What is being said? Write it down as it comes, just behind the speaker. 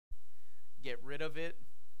get rid of it,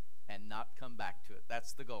 and not come back to it.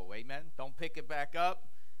 That's the goal. Amen. Don't pick it back up.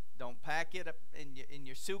 Don't pack it up in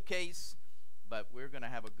your suitcase. But we're going to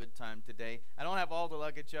have a good time today. I don't have all the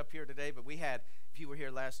luggage up here today, but we had, if you were here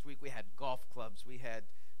last week, we had golf clubs. We had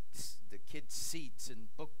the kids' seats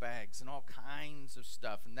and book bags and all kinds of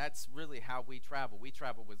stuff. And that's really how we travel. We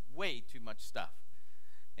travel with way too much stuff.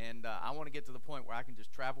 And I want to get to the point where I can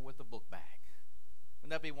just travel with a book bag.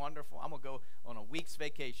 Wouldn't that be wonderful? I'm going to go on a week's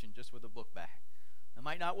vacation just with a book bag. It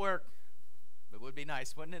might not work, but it would be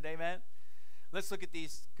nice, wouldn't it? Amen? Let's look at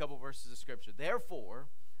these couple verses of Scripture. Therefore,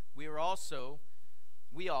 we also,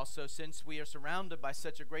 since we are surrounded by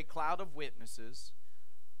such a great cloud of witnesses,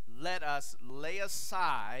 let us lay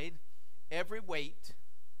aside every weight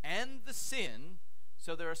and the sin.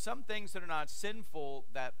 So there are some things that are not sinful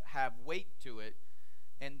that have weight to it,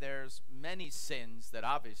 and there's many sins that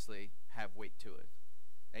obviously have weight to it.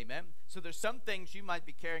 Amen? So there's some things you might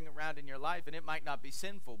be carrying around in your life, and it might not be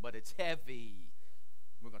sinful, but it's heavy.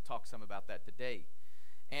 We're going to talk some about that today.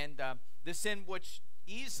 And the sin which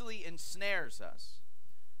easily ensnares us.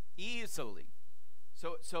 Easily.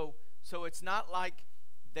 So it's not like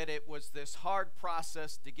that it was this hard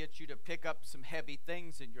process to get you to pick up some heavy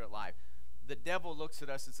things in your life. The devil looks at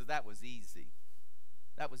us and says, that was easy.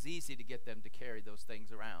 That was easy to get them to carry those things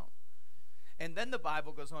around. And then the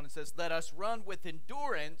Bible goes on and says, let us run with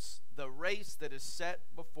endurance the race that is set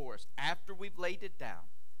before us, after we've laid it down.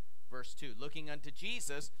 Verse 2, looking unto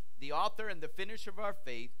Jesus, the author and the finisher of our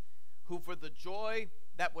faith, who for the joy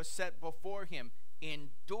that was set before him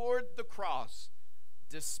endured the cross,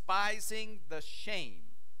 despising the shame.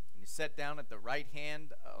 And he sat down at the right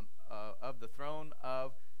hand of the throne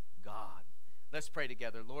of God. Let's pray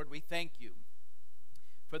together. Lord, we thank you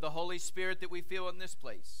for the Holy Spirit that we feel in this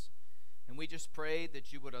place. And we just pray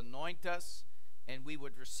that you would anoint us and we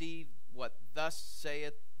would receive what thus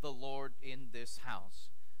saith the Lord in this house.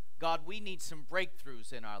 God, we need some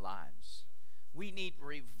breakthroughs in our lives. We need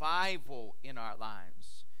revival in our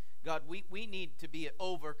lives. God, we need to be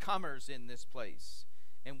overcomers in this place.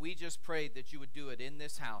 And we just pray that you would do it in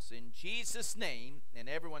this house. In Jesus' name, and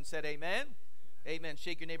everyone said amen. Amen.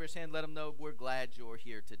 Shake your neighbor's hand. Let them know we're glad you're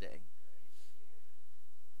here today.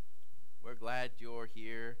 We're glad you're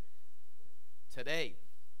here today.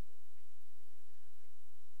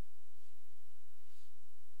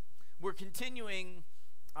 We're continuing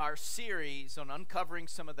our series on uncovering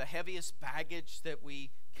some of the heaviest baggage that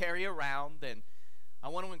we carry around, and I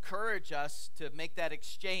want to encourage us to make that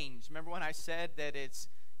exchange. Remember when I said that it's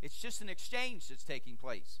just an exchange that's taking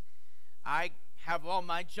place. I have all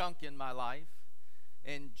my junk in my life,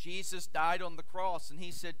 and Jesus died on the cross, and he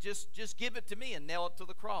said, just give it to me and nail it to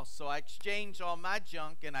the cross. So I exchange all my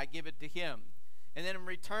junk and I give it to him. And then in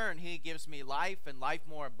return, he gives me life and life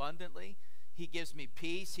more abundantly. He gives me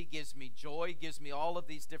peace. He gives me joy. He gives me all of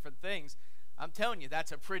these different things. I'm telling you,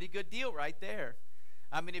 that's a pretty good deal right there.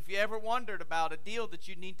 I mean, if you ever wondered about a deal that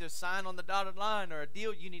you need to sign on the dotted line or a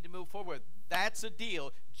deal you need to move forward with, that's a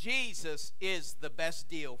deal. Jesus is the best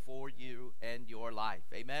deal for you and your life.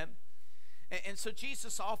 Amen? And so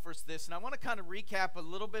Jesus offers this, and I want to kind of recap a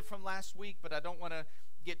little bit from last week, but I don't want to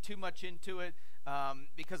get too much into it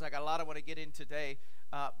because I got a lot I want to get in today.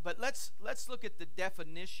 But let's look at the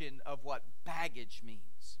definition of what baggage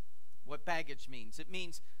means. What baggage means. It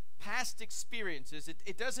means past experiences.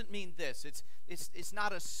 It doesn't mean this. It's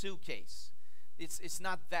not a suitcase. It's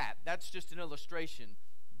not that. That's just an illustration.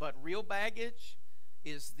 But real baggage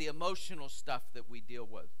is the emotional stuff that we deal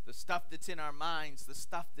with, the stuff that's in our minds, the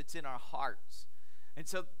stuff that's in our hearts. And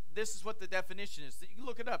so this is what the definition is. You can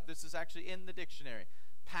look it up. This is actually in the dictionary.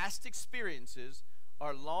 Past experiences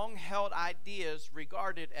are long-held ideas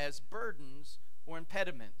regarded as burdens or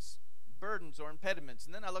impediments. Burdens or impediments.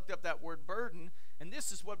 And then I looked up that word burden, and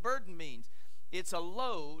this is what burden means. It's a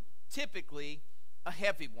load, typically a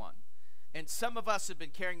heavy one. And some of us have been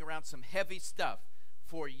carrying around some heavy stuff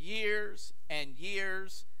for years and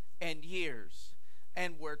years and years.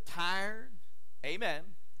 And we're tired, amen,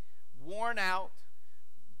 worn out,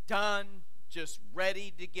 done, just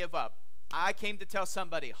ready to give up. I came to tell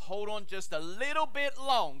somebody, hold on just a little bit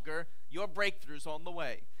longer, your breakthrough's on the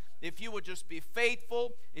way. If you will just be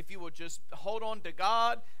faithful, if you will just hold on to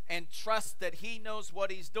God and trust that he knows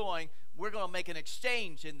what he's doing, we're going to make an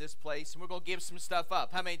exchange in this place, and we're going to give some stuff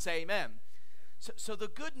up. How many say amen? So the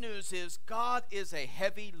good news is God is a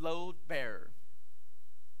heavy load bearer.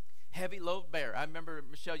 Heavy load bearer. I remember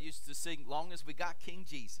Michelle used to sing, Long as We Got King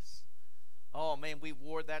Jesus. Oh, man, we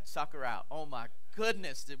wore that sucker out. Oh, my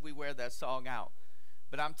goodness, did we wear that song out.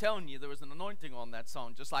 But I'm telling you, there was an anointing on that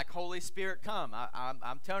song, just like Holy Spirit come.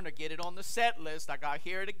 I'm telling her, get it on the set list. I got to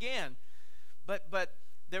hear it again. But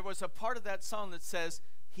there was a part of that song that says,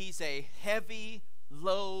 he's a heavy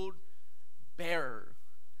load bearer.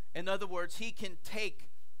 In other words, he can take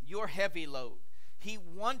your heavy load. He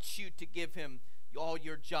wants you to give him all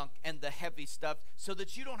your junk and the heavy stuff so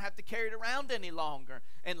that you don't have to carry it around any longer.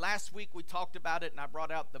 And last week we talked about it, and I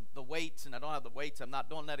brought out the weights, and I don't have the weights. I'm not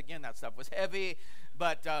doing that again. That stuff was heavy.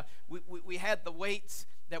 But we had the weights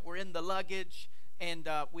that were in the luggage, and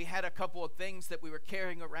we had a couple of things that we were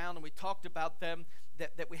carrying around, and we talked about them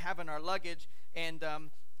that we have in our luggage. And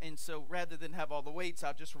so rather than have all the weights,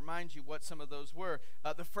 I'll just remind you what some of those were.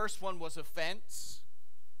 The first one was offense.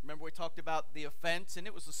 Remember we talked about the offense, and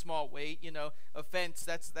it was a small weight. Offense,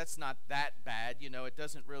 that's not that bad. It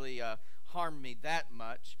doesn't really harm me that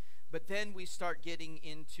much. But then we start getting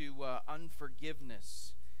into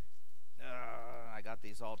unforgiveness. I got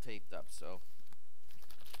these all taped up, so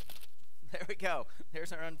there we go.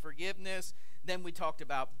 There's our unforgiveness. Then we talked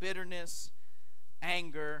about bitterness,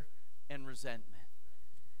 anger, and resentment.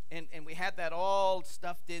 And we had that all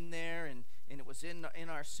stuffed in there, and it was in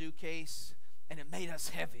our suitcase, and it made us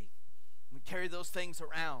heavy. We carry those things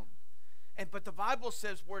around. But the Bible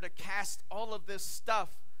says we're to cast all of this stuff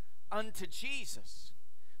unto Jesus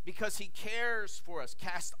because he cares for us.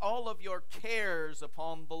 Cast all of your cares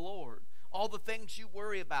upon the Lord. All the things you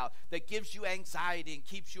worry about that gives you anxiety and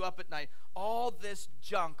keeps you up at night. All this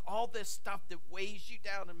junk, all this stuff that weighs you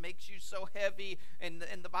down and makes you so heavy. And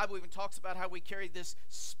the Bible even talks about how we carry this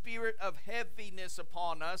spirit of heaviness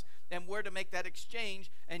upon us. And we're to make that exchange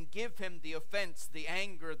and give him the offense, the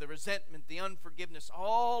anger, the resentment, the unforgiveness,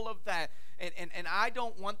 all of that. And I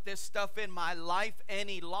don't want this stuff in my life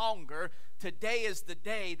any longer. Today is the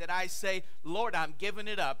day that I say, Lord, I'm giving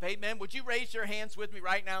it up. Amen. Would you raise your hands with me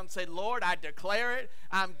right now and say, Lord, I declare it.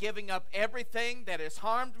 I'm giving up everything that has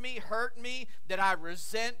harmed me, hurt me, that I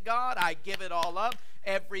resent, God. I give it all up.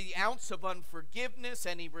 Every ounce of unforgiveness,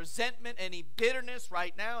 any resentment, any bitterness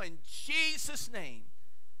right now, in Jesus' name,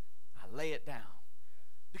 I lay it down.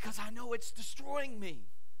 Because I know it's destroying me.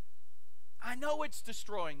 I know it's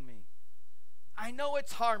destroying me. I know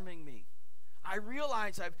it's harming me. I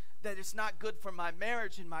realize that it's not good for my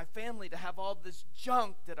marriage and my family to have all this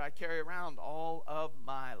junk that I carry around all of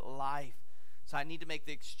my life. So I need to make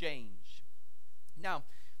the exchange. Now,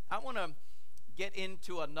 I want to get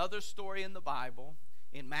into another story in the Bible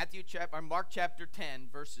in Mark chapter 10,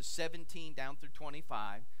 verses 17 down through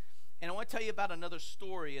 25. And I want to tell you about another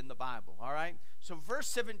story in the Bible, all right? So verse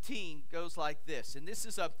 17 goes like this. And this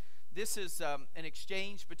is an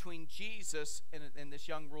exchange between Jesus and this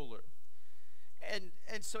young ruler.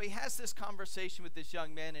 And so he has this conversation with this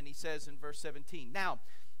young man, and he says in verse 17, now,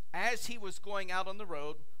 as he was going out on the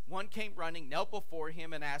road, one came running, knelt before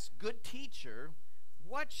him, and asked, Good teacher,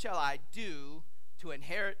 what shall I do to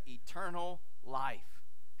inherit eternal life?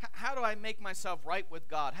 How do I make myself right with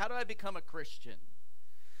God? How do I become a Christian?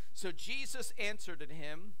 So Jesus answered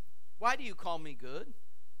him, Why do you call me good?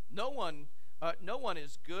 No one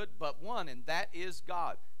is good but one, and that is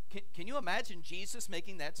God. Can you imagine Jesus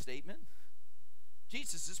making that statement?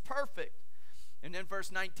 Jesus is perfect. And then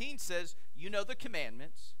verse 19 says, you know the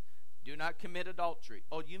commandments. Do not commit adultery.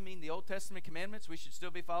 Oh, you mean the Old Testament commandments we should still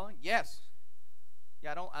be following? Yes.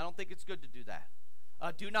 Yeah, I don't think it's good to do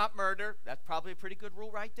that. Do not murder. That's probably a pretty good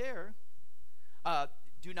rule right there.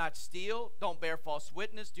 Do not steal. Don't bear false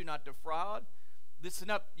witness. Do not defraud. Listen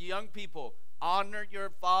up, young people. Honor your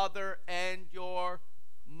father and your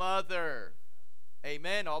mother.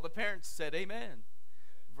 Amen. All the parents said amen.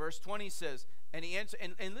 Verse 20 says, and he answered,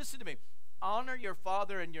 and listen to me, honor your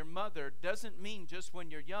father and your mother doesn't mean just when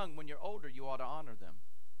you're young. When you're older, you ought to honor them.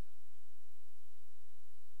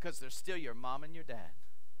 Because they're still your mom and your dad.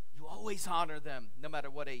 You always honor them, no matter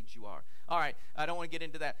what age you are. All right, I don't want to get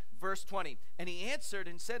into that. Verse 20, and he answered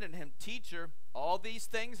and said unto him, Teacher, all these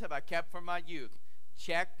things have I kept from my youth.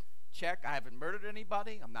 Check. I haven't murdered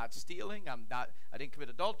anybody. I'm not stealing. I didn't commit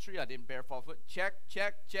adultery. I didn't bear false witness.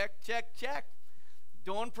 Check.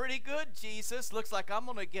 Doing pretty good, Jesus. Looks like I'm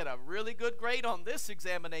going to get a really good grade on this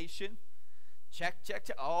examination. Check.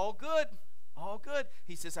 All good.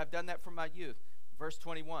 He says, I've done that from my youth. Verse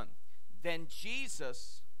 21. Then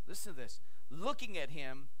Jesus, listen to this, looking at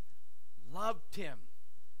him, loved him.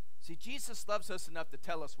 See, Jesus loves us enough to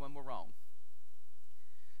tell us when we're wrong.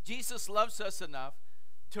 Jesus loves us enough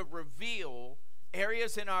to reveal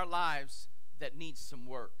areas in our lives that need some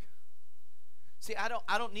work. See, I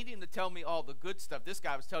don't need him to tell me all the good stuff. This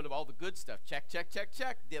guy was telling him all the good stuff. Check.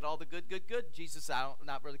 Did all the good. Jesus, I'm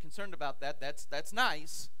not really concerned about that. That's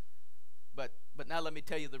nice. But now let me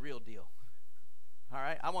tell you the real deal. All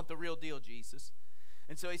right? I want the real deal, Jesus.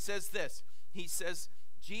 And so he says this. He says,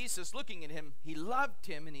 Jesus, looking at him, he loved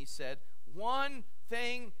him, and he said, one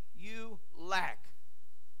thing you lack.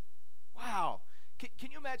 Wow.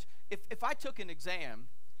 Can you imagine if I took an exam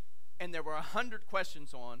and there were 100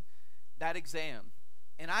 questions on that exam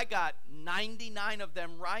and I got 99 of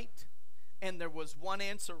them right and there was one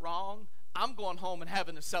answer wrong, I'm going home and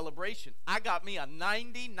having a celebration. I got me a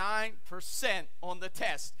 99% on the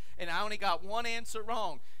test and I only got one answer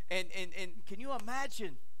wrong. And can you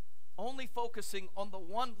imagine only focusing on the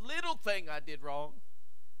one little thing I did wrong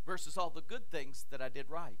versus all the good things that I did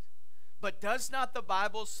right? But does not the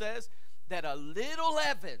Bible says that a little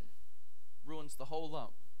leaven ruins the whole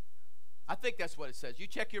lump? I think that's what it says. You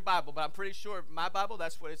check your Bible, but I'm pretty sure my Bible,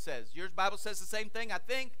 that's what it says. Your Bible says the same thing, I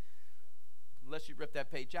think, unless you rip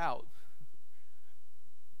that page out.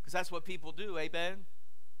 Because that's what people do, amen?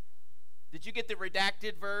 Did you get the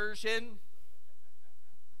redacted version?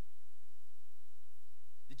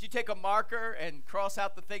 Did you take a marker and cross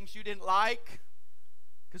out the things you didn't like?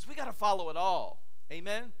 Because we got to follow it all,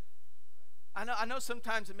 amen? I know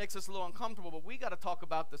sometimes it makes us a little uncomfortable, but we got to talk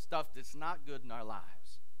about the stuff that's not good in our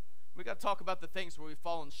lives. We got to talk about the things where we've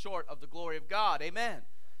fallen short of the glory of God, amen?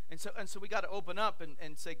 And so we got to open up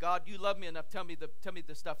and say, God, you love me enough. Tell me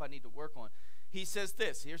the stuff I need to work on. He says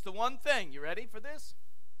this. Here's the one thing. You ready for this?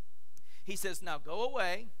 He says, now go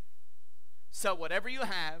away, sell whatever you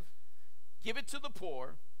have, give it to the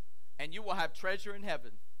poor, and you will have treasure in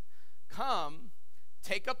heaven. Come,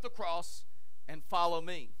 take up the cross, and follow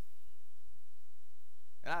me.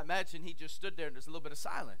 And I imagine he just stood there and there's a little bit of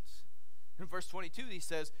silence. In verse 22, he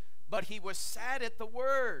says, but he was sad at the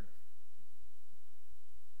word.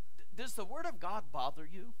 Does the word of God bother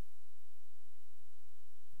you?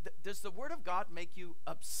 Does the word of God make you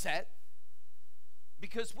upset?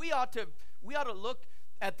 Because we ought to look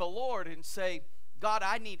at the Lord and say, God,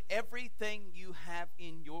 I need everything you have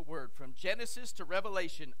in your word. From Genesis to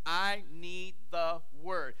Revelation, I need the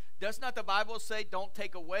word. Does not the Bible say don't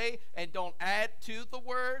take away and don't add to the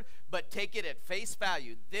word, but take it at face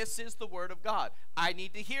value? This is the word of God. I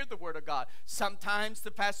need to hear the word of God. Sometimes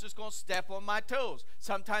the pastor's going to step on my toes.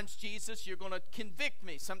 Sometimes, Jesus, you're going to convict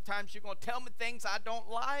me. Sometimes you're going to tell me things I don't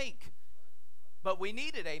like. But we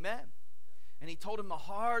need it, amen. And he told him the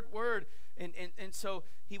hard word. And so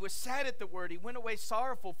he was sad at the word. He went away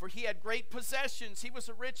sorrowful, for he had great possessions. He was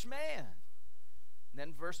a rich man. And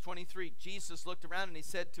then verse 23, Jesus looked around and he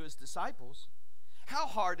said to his disciples, how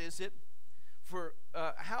hard is it for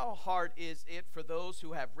those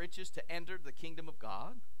who have riches to enter the kingdom of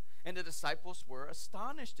God? And the disciples were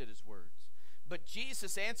astonished at his words. But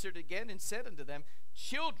Jesus answered again and said unto them,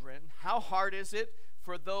 children, how hard is it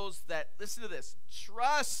for those that, listen to this,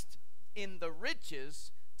 trust in the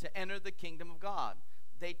riches to enter the kingdom of God.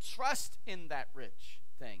 They trust in that rich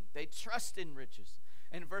thing. They trust in riches.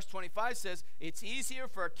 And verse 25 says, it's easier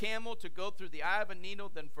for a camel to go through the eye of a needle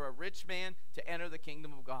than for a rich man to enter the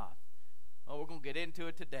kingdom of God. Oh, we're going to get into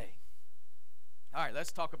it today. All right,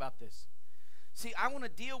 let's talk about this. See, I want to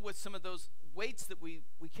deal with some of those weights that we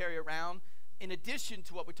carry around in addition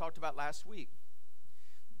to what we talked about last week.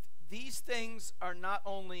 These things are not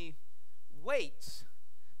only weights,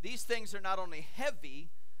 these things are not only heavy,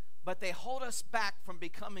 but they hold us back from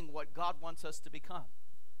becoming what God wants us to become.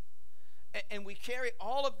 And we carry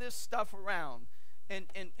all of this stuff around, and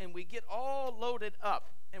we get all loaded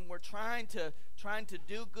up, and we're trying to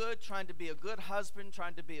do good, trying to be a good husband,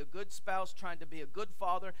 trying to be a good spouse, trying to be a good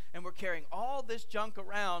father, and we're carrying all this junk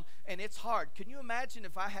around, and it's hard. Can you imagine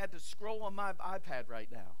if I had to scroll on my iPad right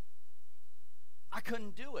now? I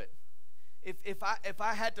couldn't do it. If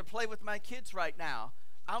I had to play with my kids right now,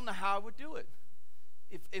 I don't know how I would do it.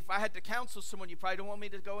 If I had to counsel someone, you probably don't want me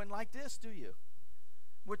to go in like this, do you?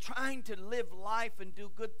 We're trying to live life and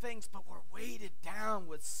do good things, but we're weighted down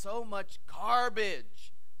with so much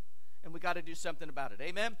garbage. And we got to do something about it,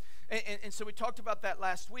 amen? And so we talked about that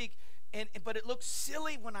last week, but it looks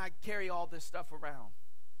silly when I carry all this stuff around.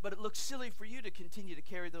 But it looks silly for you to continue to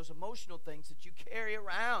carry those emotional things that you carry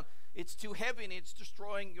around. It's too heavy and it's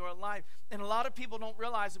destroying your life. And a lot of people don't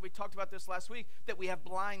realize, that we talked about this last week, that we have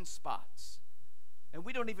blind spots. And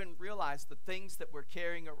we don't even realize the things that we're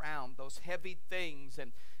carrying around, those heavy things.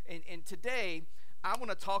 And today, I want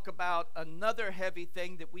to talk about another heavy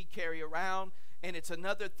thing that we carry around, and it's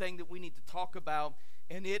another thing that we need to talk about,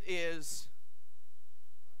 and it is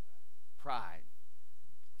pride.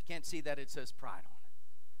 If you can't see that, it says pride on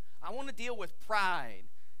it. I want to deal with pride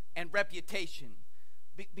and reputation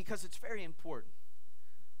because it's very important.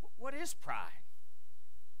 What is pride?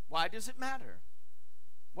 Why does it matter?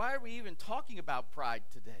 Why are we even talking about pride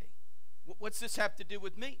today? What's this have to do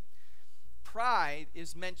with me? Pride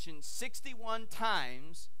is mentioned 61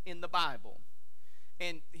 times in the Bible.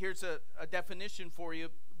 And here's a definition for you.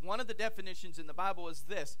 one of the definitions in the Bible is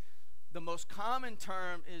this. The most common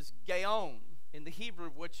term is gaon in the Hebrew,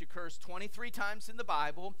 which occurs 23 times in the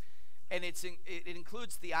Bible, and it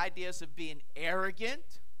includes the ideas of being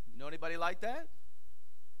arrogant. You know anybody like that?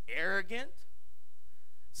 Arrogant,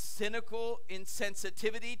 cynical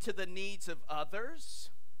insensitivity to the needs of others,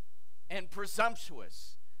 and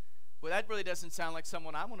presumptuous. Well, that really doesn't sound like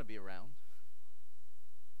someone I want to be around.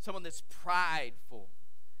 Someone that's prideful.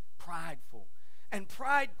 And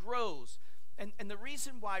pride grows. And the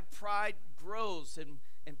reason why pride grows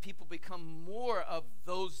and people become more of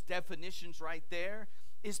those definitions right there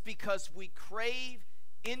is because we crave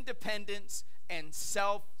independence and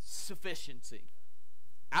self-sufficiency.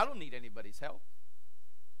 I don't need anybody's help.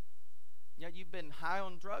 Yeah, you've been high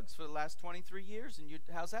on drugs for the last 23 years, and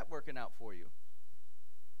how's that working out for you?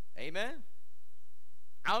 Amen?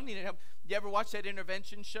 I don't need any help. You ever watch that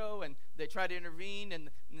intervention show, and they try to intervene, and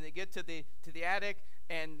they get to the addict,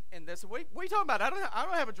 and they say, what are you talking about? I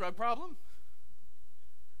don't have a drug problem.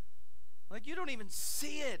 Like, you don't even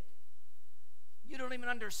see it. You don't even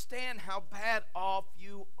understand how bad off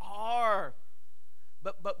you are.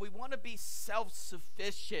 But we want to be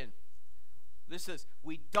self-sufficient. This is,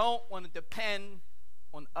 we don't want to depend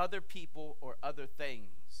on other people or other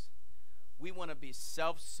things. We want to be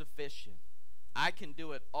self-sufficient. I can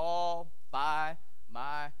do it all by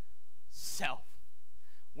myself.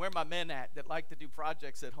 Where are my men at that like to do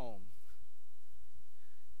projects at home?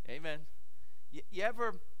 Amen. You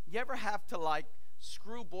ever have to, like,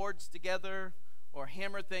 screw boards together or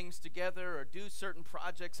hammer things together or do certain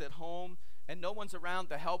projects at home, and no one's around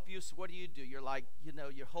to help you? So what do? You're like,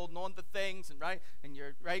 you're holding on to things, and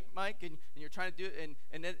you're right, Mike, and you're trying to do it,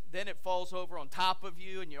 and then it falls over on top of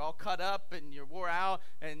you, and you're all cut up, and you're wore out,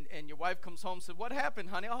 and your wife comes home and says, what happened,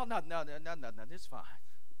 honey? Oh, no, it's fine.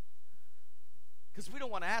 Because we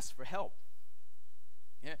don't want to ask for help.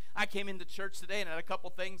 Yeah, I came into church today and I had a couple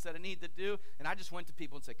things that I need to do, and I just went to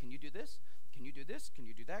people and said, can you do this? Can you do this? Can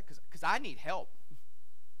you do that? Because I need help.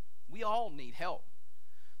 We all need help.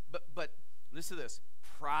 But listen to this.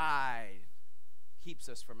 Pride keeps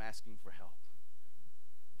us from asking for help.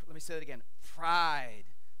 Let me say that again. Pride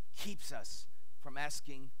keeps us from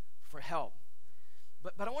asking for help.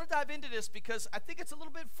 But I want to dive into this because I think it's a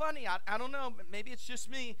little bit funny. I don't know. Maybe it's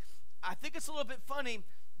just me. I think it's a little bit funny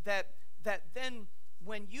that then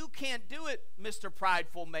when you can't do it, Mr.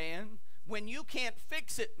 Prideful Man, when you can't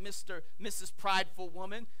fix it, Mrs. Prideful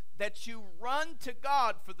Woman, that you run to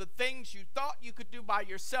God for the things you thought you could do by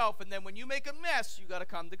yourself, and then when you make a mess, you got to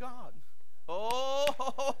come to God.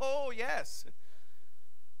 Oh, yes.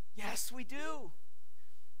 Yes, we do.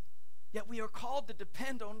 Yet we are called to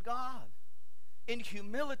depend on God in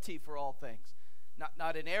humility for all things.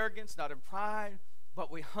 Not in arrogance, not in pride, but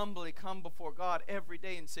we humbly come before God every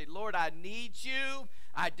day and say, Lord, I need you.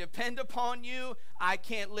 I depend upon you. I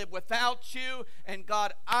can't live without you. And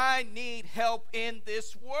God, I need help in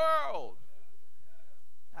this world.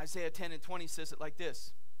 Isaiah 10:20 says it like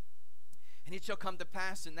this. And it shall come to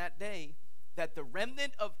pass in that day that the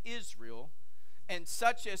remnant of Israel and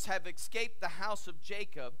such as have escaped the house of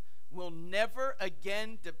Jacob will never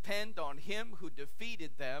again depend on him who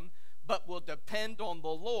defeated them, but will depend on the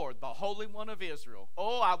Lord, the Holy One of Israel.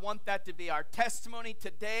 Oh, I want that to be our testimony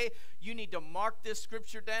today. You need to mark this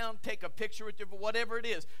scripture down, take a picture with you, whatever it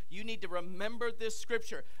is. You need to remember this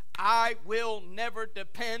scripture. I will never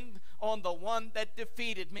depend on the one that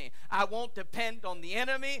defeated me. I won't depend on the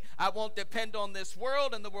enemy. I won't depend on this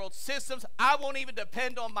world and the world systems. I won't even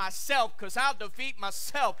depend on myself, because I'll defeat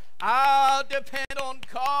myself. I'll depend on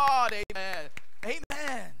God. Amen.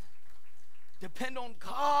 Amen. Depend on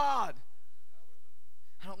God.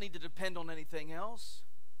 I don't need to depend on anything else.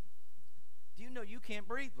 Do you know you can't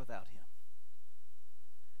breathe without him?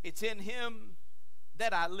 It's in him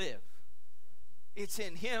that I live. It's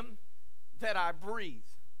in him that I breathe.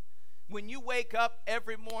 When you wake up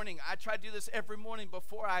every morning, I try to do this every morning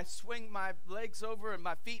before I swing my legs over and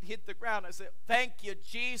my feet hit the ground. I say, thank you,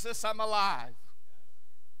 Jesus, I'm alive.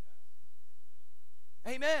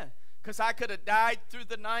 Amen. Because I could have died through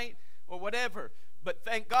the night or whatever. But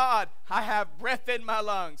thank God I have breath in my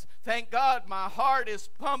lungs. Thank God my heart is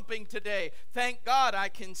pumping today. Thank God I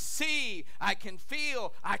can see, I can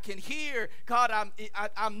feel, I can hear. God,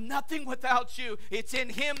 I'm nothing without you. It's in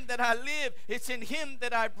him that I live. It's in him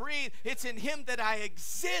that I breathe. It's in him that I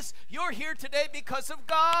exist. You're here today because of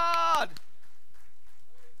God.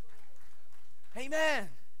 Amen.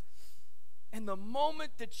 And the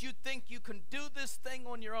moment that you think you can do this thing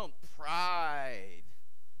on your own, pride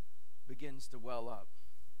begins to well up.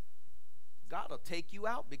 God will take you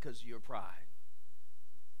out because of your pride.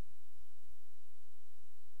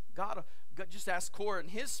 Just ask Korah and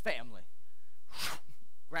his family.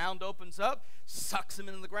 Ground opens up, sucks him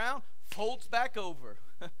into the ground, folds back over.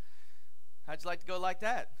 How'd you like to go like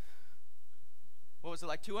that? What was it,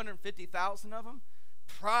 like 250,000 of them?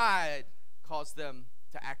 Pride caused them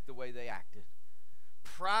to act the way they acted.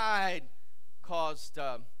 Pride caused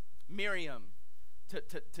Miriam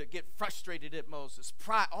to get frustrated at Moses.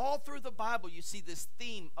 Pride, all through the Bible, you see this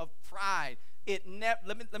theme of pride.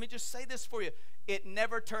 Let me just say this for you. It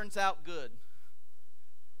never turns out good.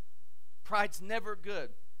 Pride's never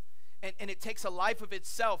good. And it takes a life of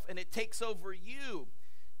itself, and it takes over you.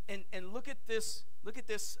 And look at this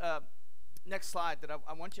next slide that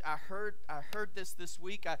I want you. I heard this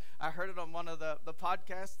week. I heard it on one of the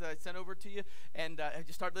podcasts that I sent over to you, and I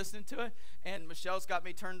just started listening to it, and Michelle's got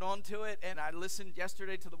me turned on to it, and I listened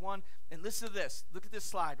yesterday to the one, and listen to this. Look at this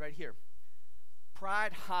slide right here.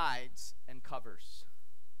 Pride hides and covers.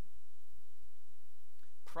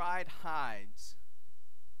 Pride hides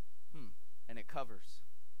and it covers.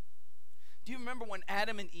 Do you remember when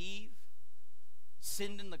Adam and Eve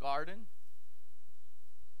sinned in the garden?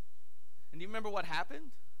 And do you remember what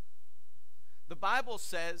happened? The Bible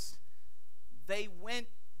says they went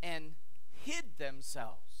and hid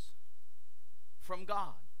themselves from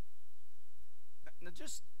God. Now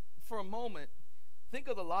just for a moment, think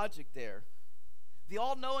of the logic there. The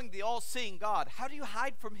all-knowing, the all-seeing God, how do you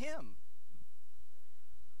hide from him?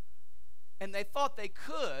 And they thought they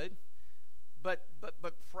could, but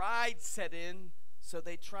pride set in, so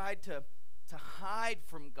they tried to hide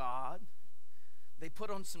from God. They put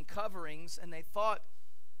on some coverings, and they thought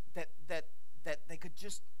that they could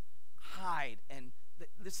just hide. And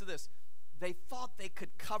listen to this. They thought they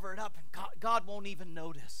could cover it up, and God won't even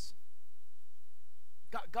notice.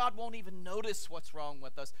 God won't even notice what's wrong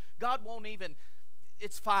with us. God won't even,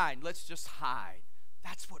 it's fine, let's just hide.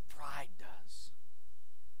 That's what pride does.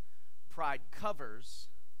 Pride covers,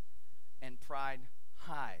 and pride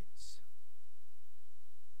hides.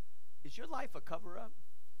 Is your life a cover-up?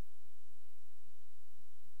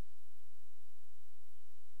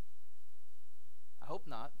 I hope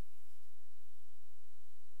not.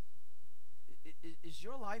 Is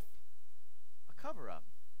your life a cover-up?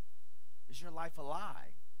 Is your life a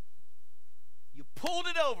lie? You pulled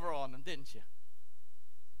it over on them, didn't you?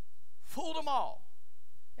 Fooled them all.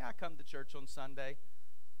 Yeah, I come to church on Sunday.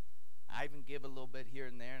 I even give a little bit here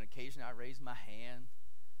and there, and occasionally I raise my hand.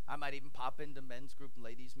 I might even pop into men's group and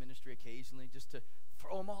ladies ministry occasionally just to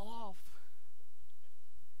throw them all off.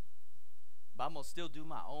 But I'm going to still do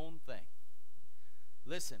my own thing.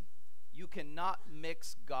 Listen, you cannot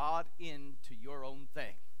mix God into your own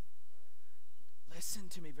thing. Listen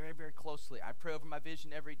to me very, very closely. I pray over my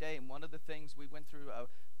vision every day, and one of the things we went through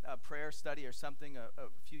a prayer study or something a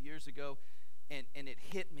few years ago, and it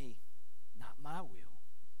hit me, not my will,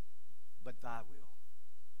 but thy will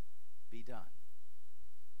be done.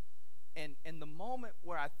 And the moment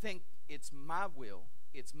where I think it's my will,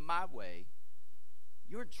 it's my way,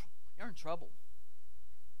 you're in trouble.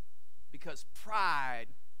 Because pride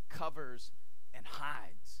covers and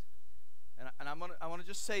hides. And I want to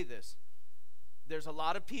just say this. There's a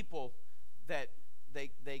lot of people that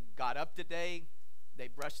they got up today, they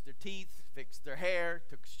brushed their teeth, fixed their hair,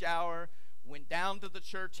 took a shower, went down to the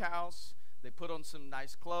church house, they put on some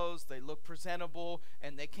nice clothes, they looked presentable,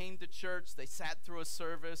 and they came to church, they sat through a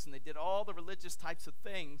service, and they did all the religious types of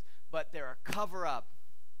things, but they're a cover-up,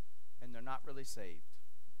 and they're not really saved.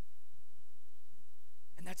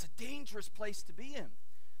 And that's a dangerous place to be in,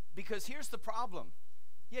 because here's the problem.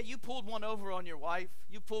 Yeah, you pulled one over on your wife,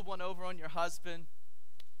 you pulled one over on your husband.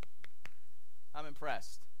 I'm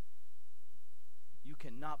impressed. You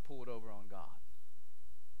cannot pull it over on God.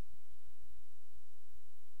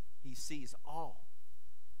 He sees all.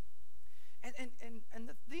 And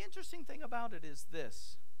the interesting thing about it is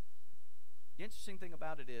this. The interesting thing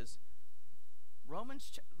about it is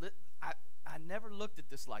I never looked at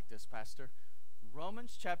this like this, Pastor.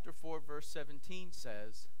 Romans chapter 4 verse 17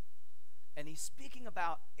 says, and he's speaking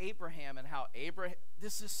about Abraham and how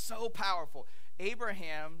this is so powerful.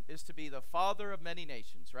 Abraham is to be the father of many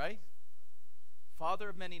nations, right? Father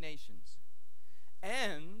of many nations.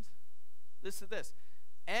 And listen to this.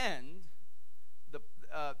 And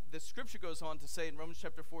the scripture goes on to say in Romans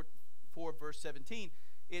chapter 4 verse 17,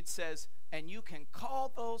 it says, and you can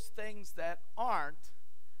call those things that aren't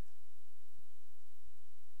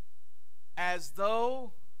as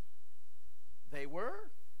though they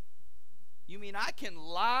were. You mean I can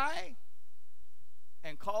lie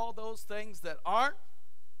and call those things that aren't?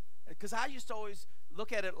 Because I used to always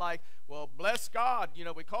look at it like, well, bless God. You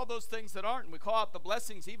know, we call those things that aren't, and we call out the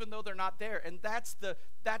blessings even though they're not there. And that's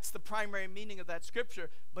the primary meaning of that scripture.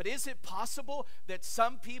 But is it possible that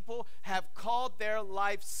some people have called their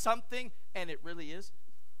life something and it really is?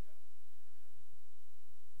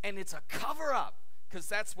 And it's a cover-up, because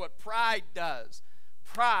that's what pride does.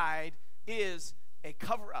 Pride is a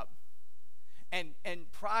cover-up. And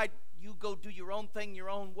pride, you go do your own thing your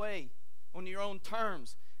own way, on your own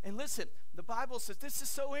terms. And listen, the Bible says, this is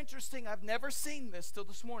so interesting. I've never seen this till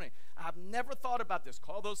this morning. I've never thought about this.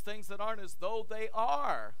 Call those things that aren't as though they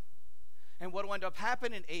are. And what will end up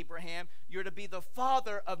happening, Abraham, you're to be the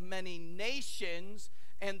father of many nations,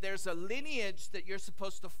 and there's a lineage that you're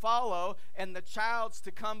supposed to follow, and the child's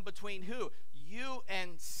to come between who? You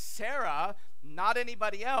and Sarah, not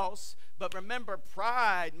anybody else. But remember,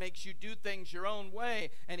 pride makes you do things your own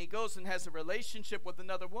way. And he goes and has a relationship with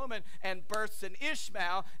another woman and births an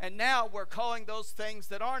Ishmael, and now we're calling those things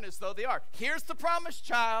that aren't as though they are. Here's the promised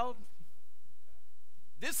child.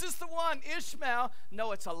 This is the one, Ishmael.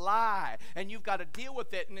 No, it's a lie, and you've got to deal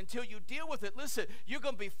with it. And until you deal with it, listen, you're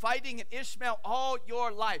going to be fighting an Ishmael all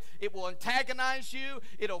your life. It will antagonize you.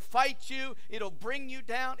 It'll fight you. It'll bring you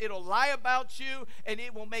down. It'll lie about you, and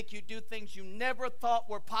it will make you do things you never thought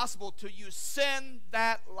were possible till you send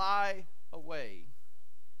that lie away.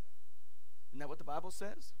 Isn't that what the Bible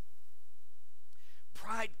says?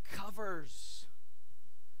 Pride covers.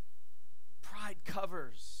 Pride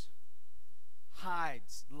covers.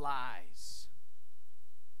 Hides lies.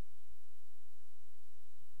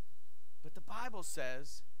 But the Bible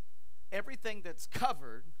says everything that's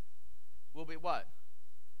covered will be what?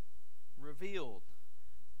 Revealed.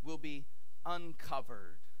 Will be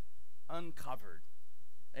uncovered. Uncovered.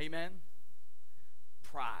 Amen?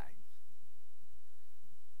 Pride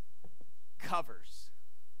covers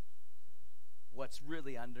what's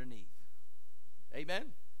really underneath.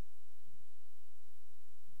 Amen?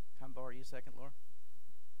 Can I borrow you a second, Laura?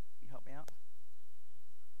 Can you help me out?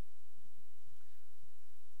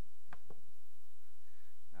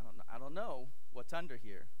 I don't know what's under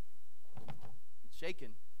here. It's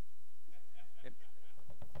shaking.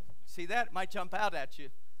 See that? It might jump out at you.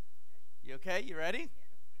 You okay? You ready?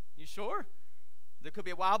 You sure? There could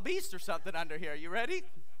be a wild beast or something under here. You ready?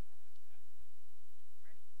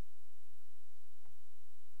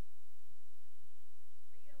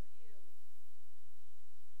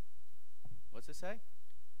 What's it say?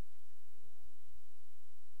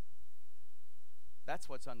 That's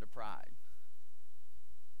what's under pride.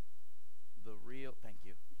 The real, thank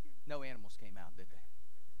you. No animals came out, did they?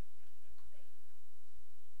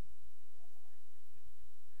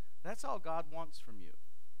 That's all God wants from you.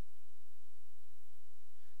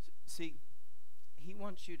 See, he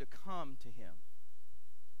wants you to come to him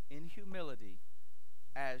in humility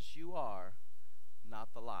as you are,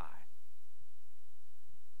 not the lie.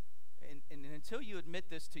 And until you admit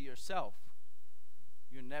this to yourself,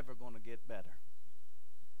 you're never going to get better.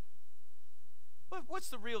 What's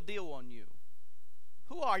the real deal on you?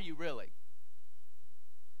 Who are you really?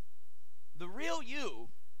 The real you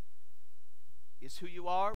is who you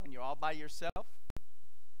are when you're all by yourself.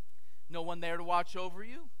 No one there to watch over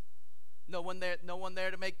you. No one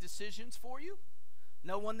there to make decisions for you.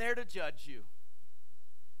 No one there to judge you.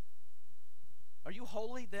 Are you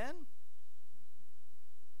holy then?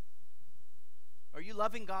 Are you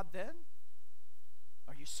loving God then?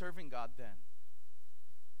 Are you serving God then?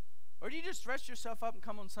 Or do you just dress yourself up and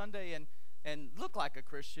come on Sunday and look like a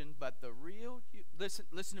Christian, but the real you,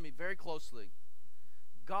 listen to me very closely.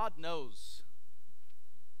 God knows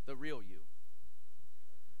the real you.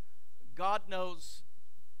 God knows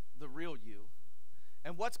the real you.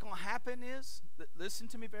 And what's going to happen is, listen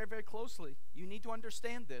to me very, very closely. You need to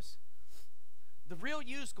understand this. The real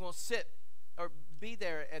you is going to sit or be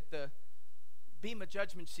there at the Bema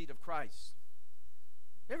judgment seat of Christ.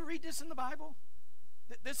 You ever read this in the Bible?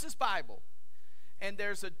 This is Bible. And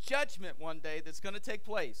there's a judgment one day that's going to take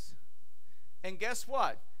place. And guess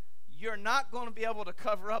what? You're not going to be able to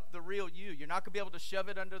cover up the real you. You're not going to be able to shove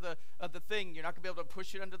it under the thing. You're not going to be able to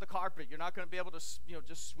push it under the carpet. You're not going to be able to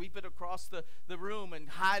just sweep it across the room and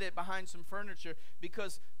hide it behind some furniture,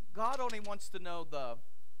 because God only wants to know the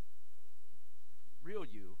real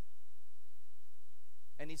you.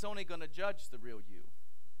 And he's only going to judge the real you.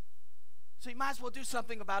 So you might as well do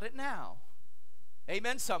something about it now.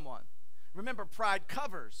 Amen, someone. Remember, pride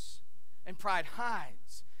covers and pride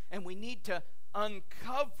hides. And we need to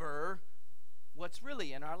uncover what's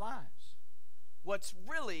really in our lives. What's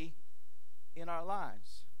really in our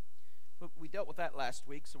lives. We dealt with that last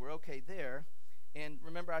week, so we're okay there. And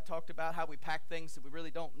remember, I talked about how we pack things that we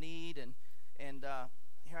really don't need. And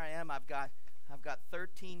here I am. I've got I've got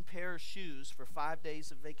 13 pair of shoes for 5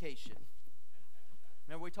 days of vacation.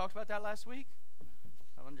 Remember we talked about that last week?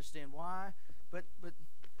 I don't understand why, but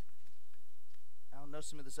I don't know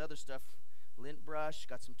some of this other stuff. Lint brush,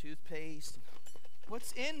 got some toothpaste.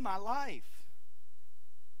 What's in my life?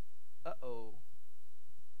 Uh-oh.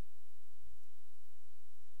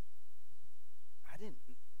 I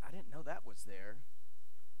didn't know that was there.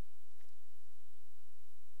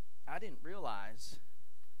 I didn't realize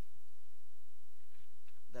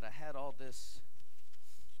that I had all this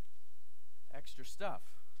extra stuff.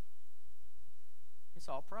 It's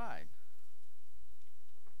all pride.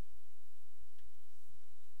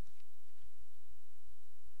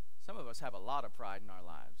 Some of us have a lot of pride in our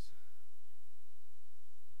lives.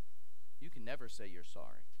 You can never say you're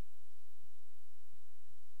sorry.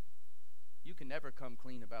 You can never come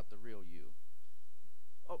clean about the real you.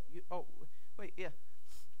 Wait, yeah.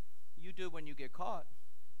 You do when you get caught.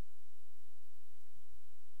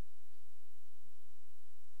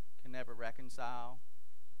 Can never reconcile.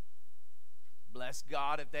 Bless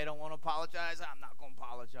God if they don't want to apologize. I'm not going to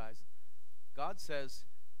apologize. God says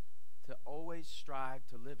to always strive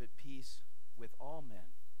to live at peace with all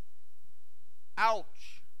men.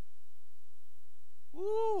 Ouch.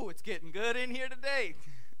 Woo, it's getting good in here today.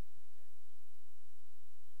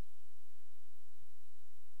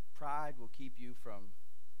 Pride will keep you from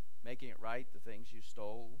making it right, the things you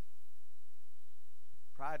stole.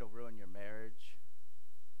 Pride will ruin your marriage.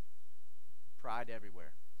 Pride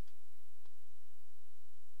everywhere.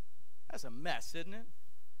 That's a mess, isn't it?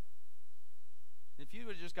 If you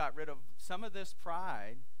would have just got rid of some of this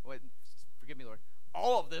pride, forgive me, Lord,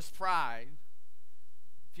 all of this pride,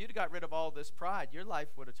 if you'd have got rid of all this pride, your life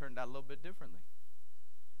would have turned out a little bit differently.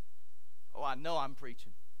 Oh, I know I'm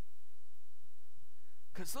preaching.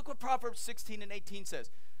 Because look what Proverbs 16 and 18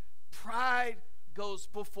 says. Pride goes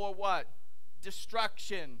before what?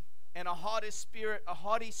 Destruction. And a haughty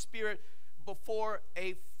spirit before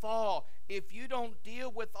a fall. If you don't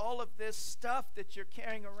deal with all of this stuff that you're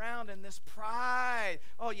carrying around and this pride,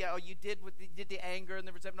 you did the anger and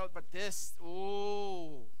the resentment, but this,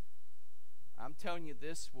 I'm telling you,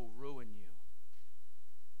 this will ruin you.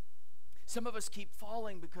 Some of us keep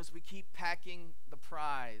falling because we keep packing the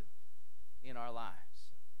pride in our lives.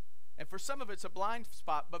 And for some of it's a blind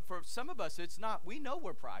spot, but for some of us it's not. We know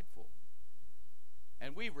we're prideful.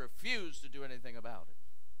 And we refuse to do anything about it.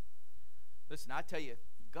 Listen, I tell you,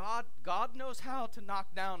 God knows how to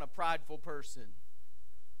knock down a prideful person.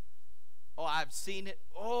 Oh, I've seen it.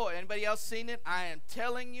 Oh, anybody else seen it? I am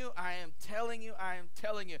telling you.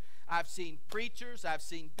 I've seen preachers, I've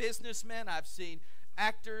seen businessmen, I've seen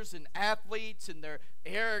actors and athletes, and they're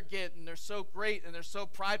arrogant and they're so great and they're so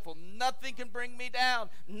prideful. Nothing can bring me down.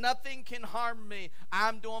 Nothing can harm me.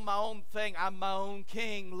 I'm doing my own thing. I'm my own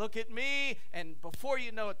king. Look at me. And before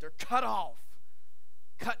you know it, they're cut off,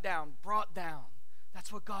 cut down, brought down.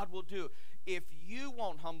 That's what God will do. If you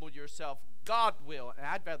won't humble yourself, God will. And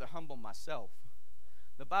I'd rather humble myself.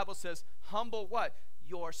 The Bible says, humble what?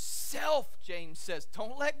 Yourself, James says.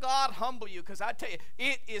 Don't let God humble you, because I tell you,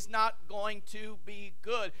 it is not going to be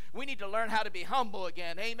good. We need to learn how to be humble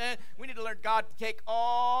again. Amen. We need to learn God to take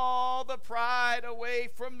all the pride away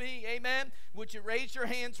from me. Amen. Would you raise your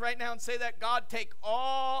hands right now and say that? God, take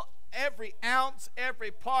every ounce,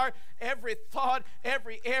 every part, every thought,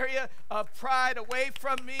 every area of pride away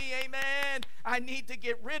from me. Amen. I need to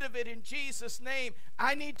get rid of it in Jesus' name.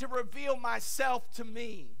 I need to reveal myself to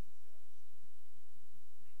me.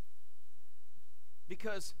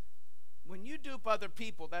 Because when you dupe other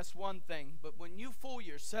people, that's one thing. But when you fool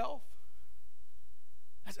yourself,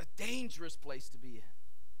 that's a dangerous place to be in.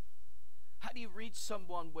 How do you reach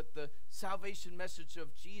someone with the salvation message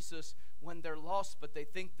of Jesus when they're lost but they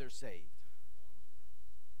think they're saved?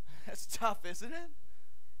 That's tough, isn't it?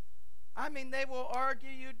 I mean, they will argue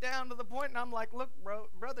you down to the point, and I'm like, look,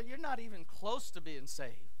 brother, you're not even close to being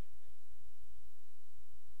saved.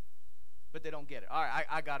 But they don't get it. All right,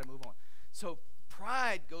 I got to move on. So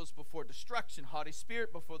pride goes before destruction, haughty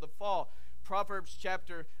spirit before the fall. Proverbs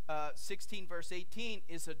chapter 16, verse 18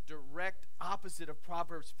 is a direct opposite of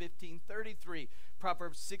Proverbs 15:33.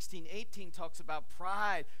 Proverbs 16:18 talks about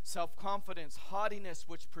pride, self-confidence, haughtiness,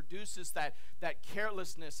 which produces that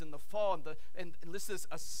carelessness in the fall, and this is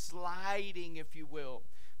a sliding, if you will.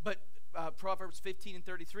 But Proverbs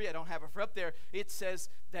 15:33, I don't have it for up there, it says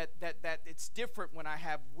that it's different when I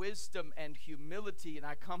have wisdom and humility, and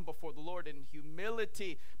I come before the Lord in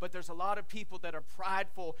humility. But there's a lot of people that are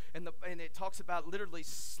prideful, and it talks about literally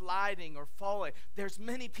sliding or falling. There's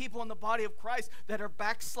many people in the body of Christ that are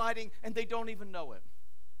backsliding, and they don't even know it.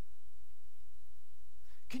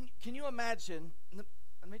 Can you imagine?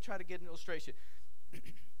 let me try to get an illustration.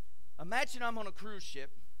 Imagine I'm on a cruise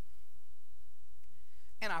ship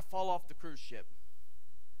and I fall off the cruise ship.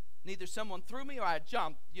 Neither someone threw me or I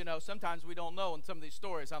jumped. You know, sometimes we don't know in some of these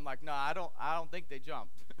stories. I'm like, no, I don't think they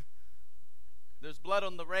jumped. There's blood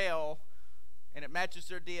on the rail and it matches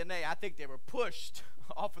their DNA. I think they were pushed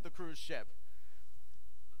off of the cruise ship.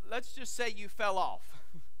 Let's just say you fell off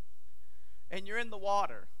and you're in the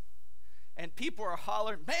water and people are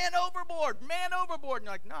hollering, man overboard, man overboard. And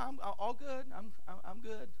you're like, no, I'm all good. I'm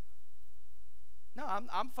good. No,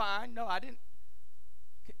 I'm fine. No, I didn't.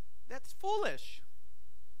 That's foolish.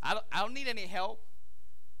 I don't need any help.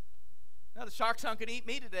 No, the sharks aren't going to eat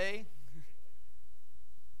me today.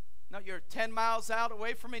 No, you're 10 miles out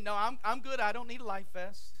away from me. No, I'm good. I don't need a life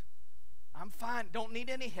vest. I'm fine. Don't need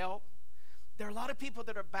any help. There are a lot of people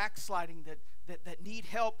that are backsliding that need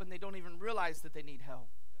help and they don't even realize that they need help.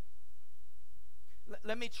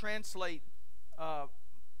 Let me translate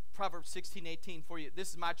Proverbs 16:18 for you. This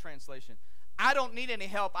is my translation. I don't need any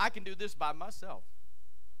help. I can do this by myself.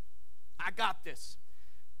 I got this.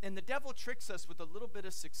 And the devil tricks us with a little bit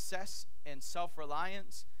of success and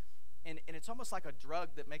self-reliance. And it's almost like a drug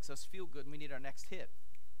that makes us feel good and we need our next hit.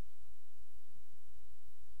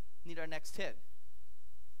 Need our next hit.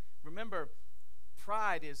 Remember,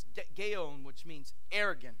 pride is geon, which means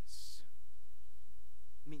arrogance.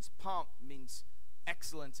 It means pomp, it means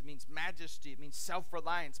excellence, it means majesty, it means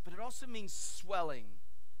self-reliance, but it also means swelling.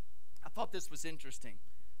 I thought this was interesting.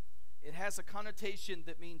 It has a connotation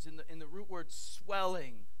that means in the root word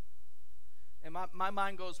swelling. And my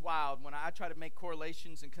mind goes wild when I try to make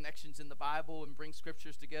correlations and connections in the Bible and bring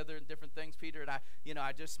scriptures together and different things, Peter. And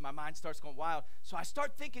my mind starts going wild. So I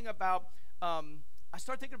start thinking about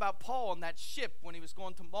Paul on that ship when he was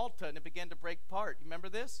going to Malta and it began to break apart. You remember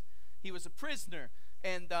this? He was a prisoner.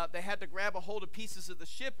 And they had to grab a hold of pieces of the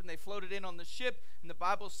ship, and they floated in on the ship. And the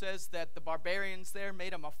Bible says that the barbarians there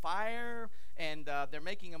made him a fire, and they're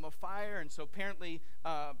making him a fire. And so apparently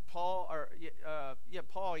Paul,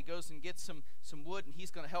 he goes and gets some wood, and he's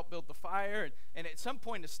going to help build the fire. And at some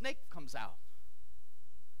point, a snake comes out,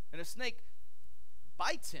 and a snake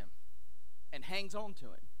bites him and hangs on to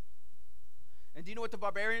him. And do you know what the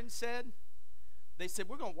barbarians said? They said,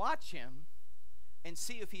 we're going to watch him and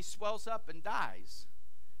see if he swells up and dies.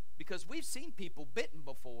 Because we've seen people bitten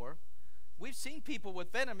before. We've seen people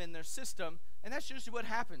with venom in their system, and that's usually what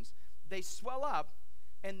happens. They swell up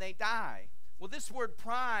and they die. Well, this word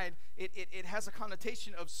pride, it has a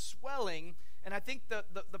connotation of swelling, and I think the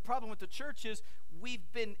problem with the church is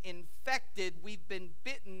we've been infected, we've been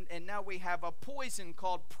bitten, and now we have a poison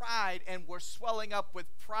called pride, and we're swelling up with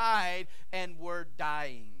pride, and we're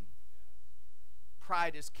dying.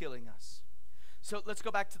 Pride is killing us. So let's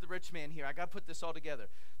go back to the rich man here. I got to put this all together.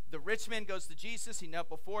 The rich man goes to Jesus. He knelt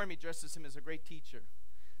before him. He addresses him as a great teacher.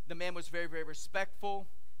 The man was very, very respectful.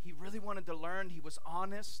 He really wanted to learn. He was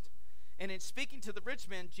honest. And in speaking to the rich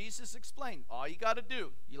man, Jesus explained, all you got to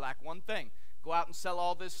do, you lack one thing. Go out and sell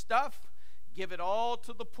all this stuff. Give it all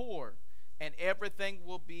to the poor, and everything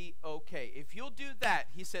will be okay. If you'll do that,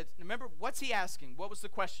 he said, remember, what's he asking? What was the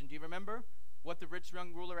question? Do you remember what the rich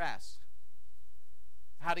young ruler asked?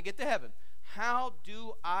 How to get to heaven. How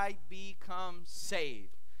do I become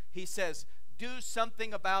saved? He says, do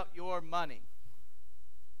something about your money.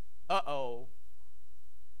 Uh-oh.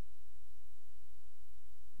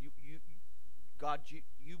 God,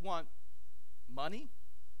 you want money?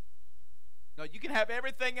 No, you can have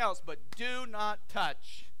everything else, but do not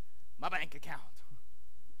touch my bank account.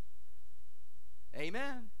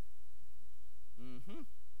 Amen.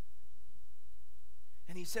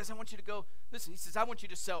 And he says, I want you to go, listen, he says, I want you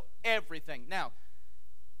to sell everything. Now,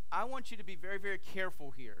 I want you to be very, very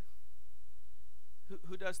careful here.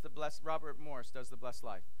 Who does the blessed, Robert Morris does the blessed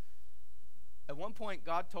life. At one point,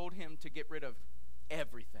 God told him to get rid of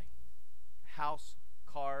everything. House,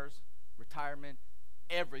 cars, retirement,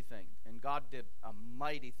 everything. And God did a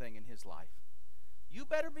mighty thing in his life. You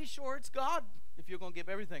better be sure it's God if you're going to give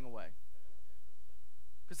everything away.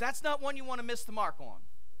 Because that's not one you want to miss the mark on.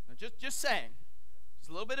 Now, just saying. Just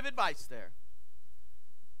a little bit of advice there.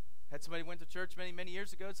 Had somebody went to church many, many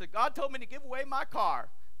years ago and said, God told me to give away my car.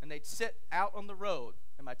 And they'd sit out on the road.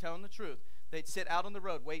 Am I telling the truth? They'd sit out on the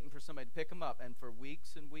road waiting for somebody to pick them up. And for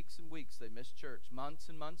weeks and weeks and weeks, they missed church. Months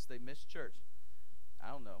and months, they missed church. I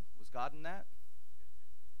don't know. Was God in that?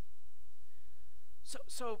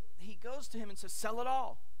 So he goes to him and says, sell it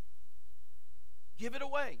all. Give it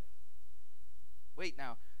away. Wait,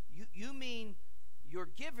 now, you mean your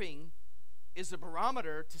giving is a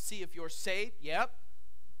barometer to see if you're saved? Yep.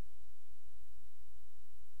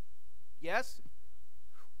 Yes?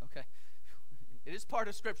 Okay. It is part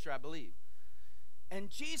of Scripture, I believe. And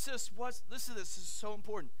Jesus was, listen to this is so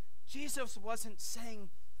important. Jesus wasn't saying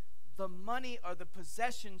the money or the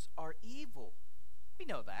possessions are evil. We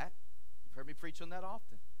know that. You've heard me preach on that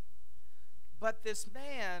often. But this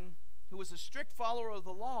man, who was a strict follower of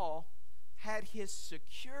the law, had his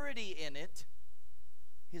security in it,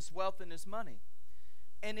 his wealth and his money.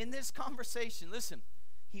 And in this conversation, listen,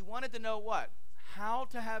 he wanted to know what? How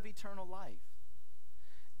to have eternal life.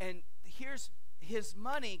 And here's, his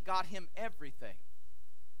money got him everything.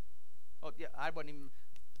 Oh, yeah, I wasn't even,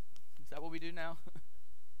 is that what we do now?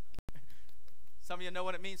 Some of you know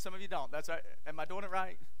what it means, some of you don't. That's right. Am I doing it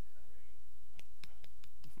right?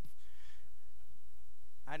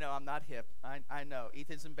 I know, I'm not hip. I know.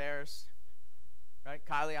 Ethan's embarrassed. Right?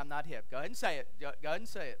 Kylie, I'm not hip. Go ahead and say it. Go ahead and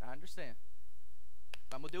say it. I understand.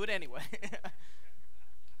 I'm going to do it anyway.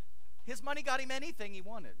 His money got him anything he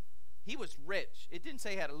wanted. He was rich. It didn't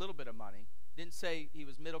say he had a little bit of money. It didn't say he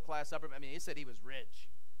was middle class, upper. I mean, it said he was rich.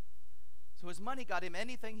 So his money got him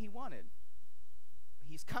anything he wanted.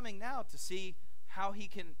 He's coming now to see how he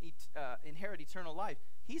can inherit eternal life.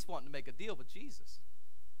 He's wanting to make a deal with Jesus.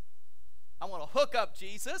 I want to hook up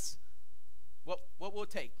Jesus. What will it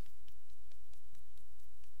take?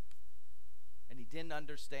 And he didn't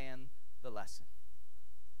understand the lesson.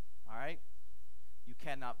 All right? You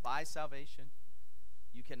cannot buy salvation.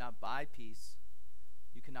 You cannot buy peace.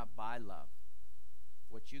 You cannot buy love.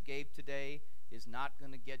 What you gave today is not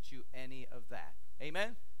going to get you any of that.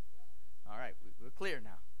 Amen? All right, we're clear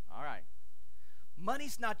now. All right.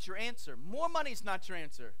 Money's not your answer. More money's not your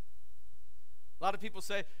answer. A lot of people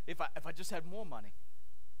say, if I just had more money.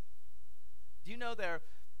 Do you know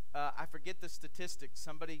I forget the statistics.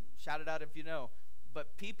 Somebody shout it out if you know.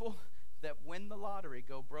 But people that win the lottery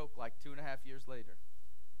go broke like 2.5 years later.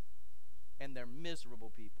 And they're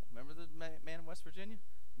miserable people. Remember the man in West Virginia?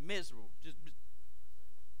 Miserable. Just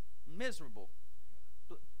miserable.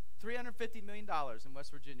 $350 million in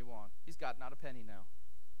West Virginia won. He's got not a penny now.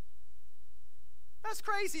 That's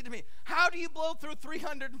crazy to me. How do you blow through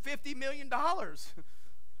 $350 million?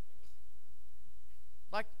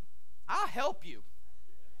 Like, I'll help you.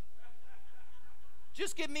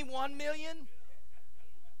 Just give me $1 million,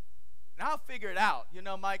 and I'll figure it out. You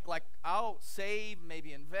know, Mike, like, I'll save,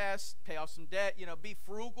 maybe invest, pay off some debt, you know, be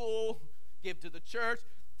frugal, give to the church.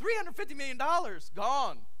 $350 million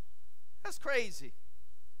gone. That's crazy.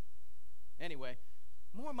 Anyway,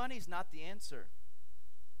 more money is not the answer.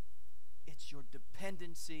 It's your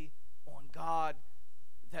dependency on God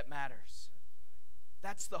that matters.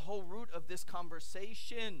 That's the whole root of this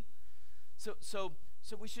conversation. So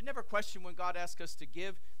we should never question when God asks us to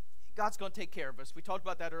give. God's going to take care of us. We talked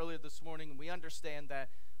about that earlier this morning, and we understand that.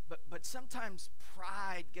 But sometimes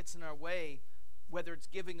pride gets in our way, whether it's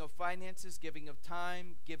giving of finances, giving of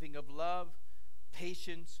time, giving of love,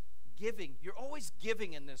 patience, giving. You're always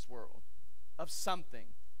giving in this world of something.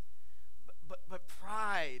 But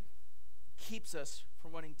pride keeps us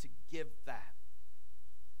from wanting to give that.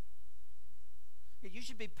 You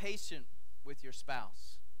should be patient with your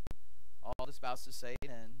spouse. All the spouses say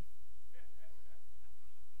amen.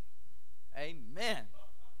 Amen.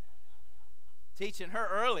 Teaching her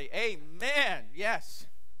early. Amen. Yes.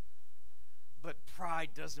 But pride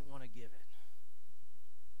doesn't want to give it.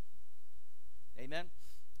 Amen.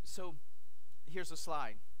 So here's a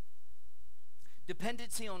slide.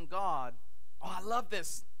 Dependency on God. Oh, I love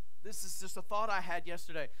this. This is just a thought I had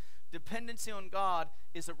yesterday. Dependency on God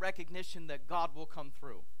is a recognition that God will come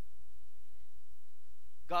through.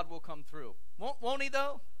 God will come through. Won't he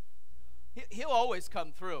though? He'll always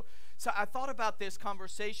come through. So I thought about this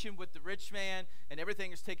conversation with the rich man, and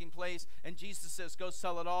everything is taking place, and Jesus says, go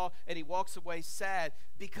sell it all, and he walks away sad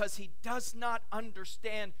because he does not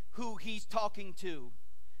understand who he's talking to.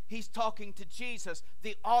 He's talking to Jesus,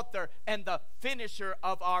 the author and the finisher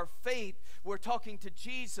of our faith. We're talking to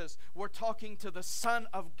Jesus. We're talking to the Son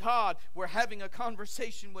of God. We're having a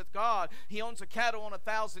conversation with God. He owns a cattle on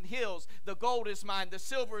 1,000 hills. The gold is mine. The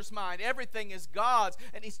silver is mine. Everything is God's.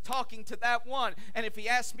 And he's talking to that one. And if he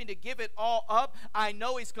asks me to give it all up, I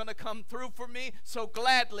know he's going to come through for me. So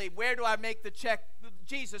gladly, where do I make the check?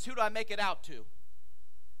 Jesus, who do I make it out to?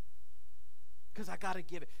 Because I got to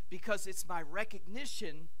give it. Because it's my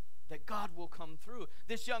recognition that God will come through.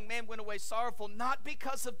 This young man went away sorrowful, not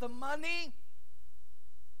because of the money,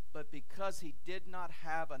 but because he did not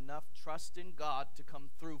have enough trust in God to come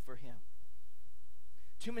through for him.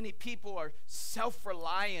 Too many people are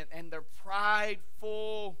self-reliant and they're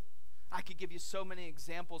prideful. I could give you so many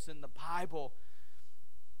examples in the Bible,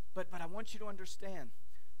 but I want you to understand,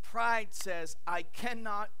 pride says, I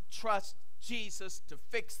cannot trust Jesus to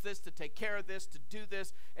fix this, to take care of this, to do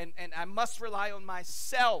this, and I must rely on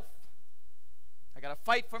myself. I I got to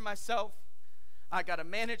fight for myself. I got to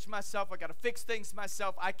manage myself. I got to fix things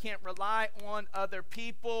myself. I can't rely on other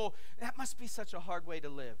people. That must be such a hard way to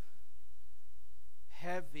live.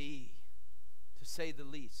 Heavy, to say the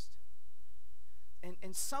least.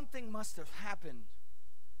 And something must have happened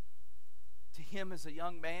to him as a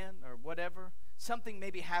young man or whatever. Something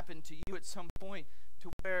maybe happened to you at some point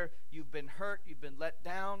to where you've been hurt, you've been let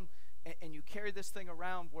down, and you carry this thing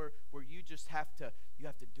around where you just have to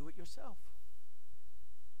do it yourself.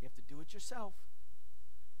 You have to do it yourself.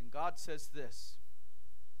 And God says this.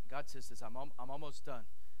 God says this, I'm almost done.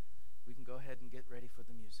 We can go ahead and get ready for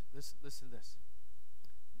the music. Listen to this.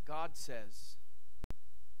 God says,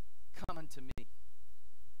 come unto me,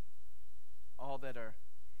 all that are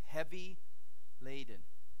heavy laden,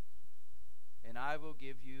 and I will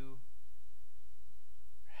give you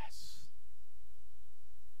rest.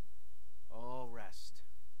 Oh, rest.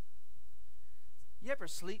 You ever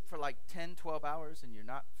sleep for like 10, 12 hours and you're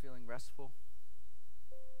not feeling restful?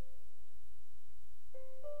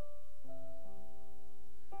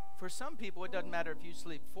 For some people, it doesn't matter if you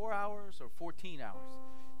sleep 4 hours or 14 hours.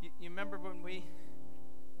 You remember when we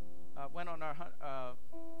went on our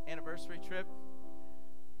anniversary trip?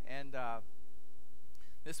 And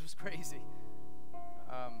this was crazy.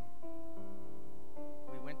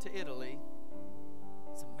 We went to Italy.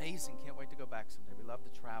 It's amazing. Can't wait to go back someday. We love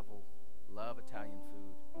to travel. Love Italian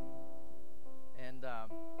food. And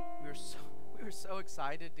we were so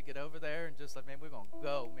excited to get over there and just like, man, we're going to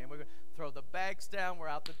go. Man, we're going to throw the bags down. We're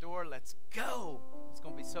out the door. Let's go. It's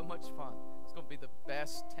going to be so much fun. It's going to be the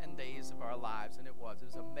best 10 days of our lives. And it was. It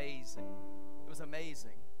was amazing. It was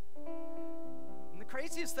amazing. And the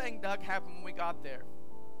craziest thing, Doug, happened when we got there.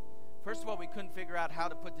 First of all, we couldn't figure out how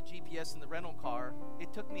to put the GPS in the rental car.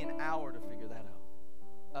 It took me an hour to figure that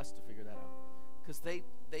out. Us to figure that out. Because they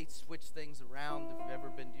switch things around. If you've ever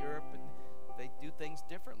been to Europe, and they do things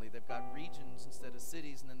differently. They've got regions instead of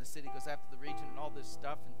cities, and then the city goes after the region and all this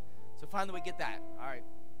stuff. And so finally we get that. All right,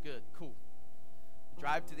 good, cool. We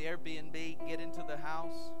drive to the Airbnb, get into the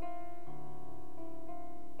house.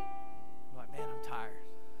 I'm like, man, I'm tired.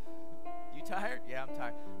 You tired? Yeah, I'm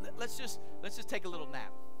tired. Let's just take a little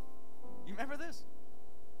nap. You remember this?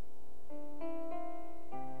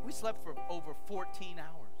 We slept for over 14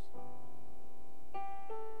 hours.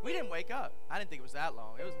 We didn't wake up. I didn't think it was that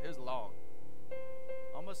long. It was long.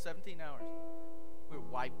 Almost 17 hours. We were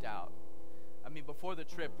wiped out. I mean, before the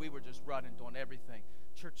trip, we were just running, doing everything.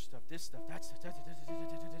 Church stuff, this stuff, that stuff.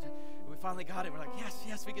 And we finally got it. We're like,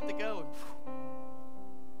 yes, we get to go.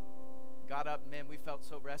 And got up, man, we felt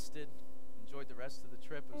so rested. Enjoyed the rest of the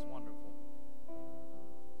trip. It was wonderful.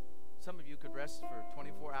 Some of you could rest for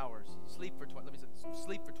 24 hours. Sleep for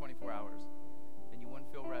 24 hours. And you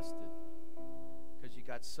wouldn't feel rested. Because you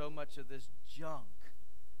got so much of this junk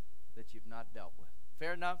that you've not dealt with.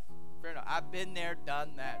 Fair enough? Fair enough. I've been there,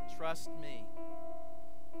 done that. Trust me.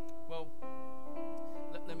 Well,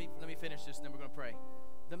 let me finish this, and then we're going to pray.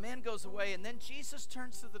 The man goes away, and then Jesus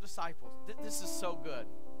turns to the disciples. This is so good.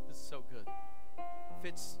 This is so good.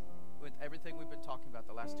 Fits with everything we've been talking about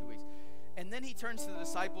the last 2 weeks. And then he turns to the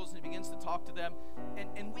disciples, and he begins to talk to them.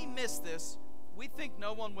 And we miss this. We think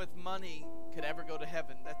no one with money could ever go to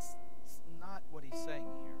heaven. That's not what he's saying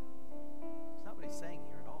here. It's not what he's saying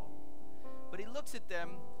here at all. But he looks at them,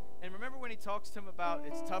 and remember when he talks to them about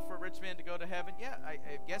it's tough for a rich man to go to heaven? Yeah, I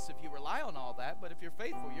guess if you rely on all that, but if you're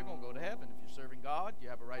faithful, you're going to go to heaven. If you're serving God, you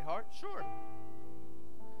have a right heart, sure.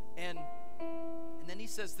 And then he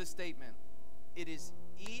says this statement, it is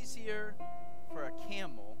easier for a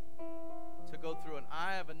camel to go through an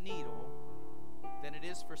eye of a needle than it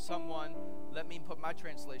is for someone, let me put my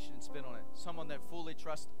translation and spin on it, someone that fully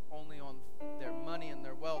trusts only on their money and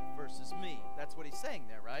their wealth versus me. That's what he's saying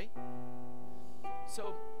there, right?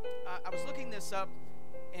 So I was looking this up,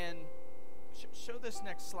 and show this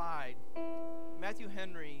next slide. Matthew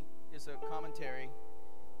Henry is a commentary,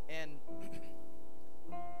 and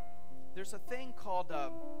there's a thing called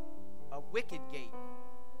a wicked gate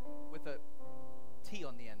with a T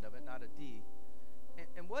on the end of it, not a D.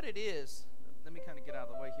 And what it is, let me kind of get out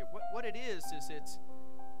of the way here. What it is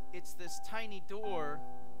it's this tiny door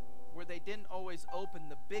where they didn't always open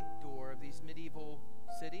the big door of these medieval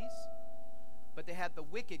cities, but they had the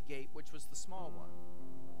wicket gate, which was the small one.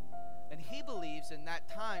 And he believes in that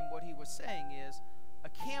time what he was saying is a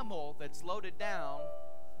camel that's loaded down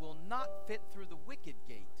will not fit through the wicket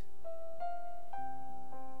gate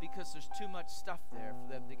because there's too much stuff there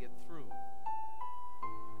for them to get through.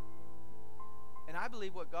 And I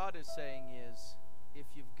believe what God is saying is, if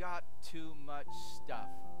you've got too much stuff,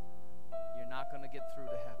 you're not going to get through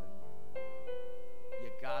to heaven. You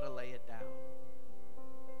got to lay it down.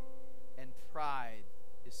 And pride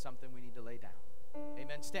is something we need to lay down.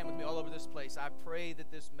 Amen. Stand with me all over this place. I pray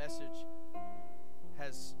that this message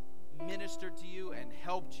has ministered to you and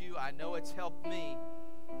helped you. I know it's helped me,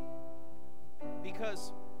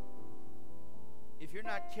 because if you're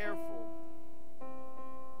not careful,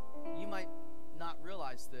 you might not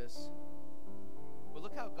realize this, but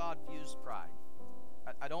look how God views pride.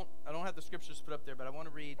 I don't have the scriptures put up there, but I want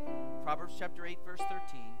to read Proverbs chapter 8, verse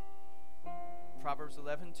 13, Proverbs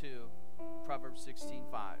 11:2, Proverbs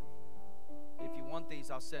 16:5. If you want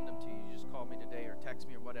these, I'll send them to you. You just call me today or text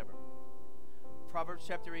me or whatever. Proverbs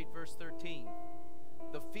chapter 8, verse 13.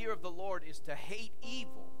 The fear of the Lord is to hate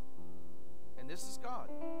evil. And this is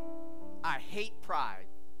God. I hate pride.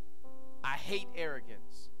 I hate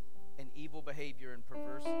arrogance and evil behavior and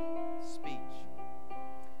perverse speech.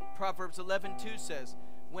 Proverbs 11:2 says,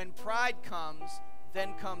 when pride comes,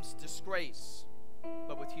 then comes disgrace,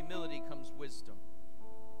 but with humility comes wisdom.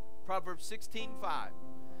 Proverbs 16:5.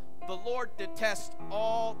 The Lord detests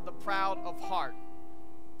all the proud of heart.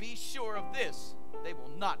 Be sure of this, they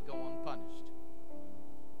will not go unpunished.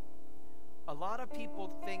 A lot of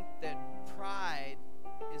people think that pride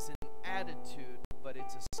is an attitude, but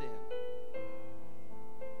it's a sin.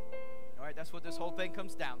 All right, that's what this whole thing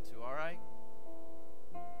comes down to, all right?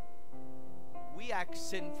 We act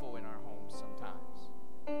sinful in our homes sometimes.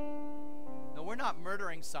 No, we're not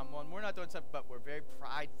murdering someone. We're not doing something, but we're very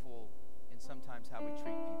prideful in sometimes how we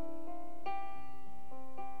treat people.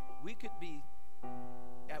 We could be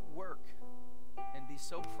at work and be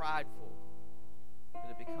so prideful that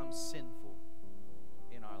it becomes sinful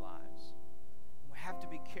in our lives. We have to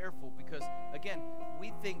be careful because, again,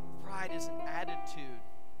 we think pride is an attitude,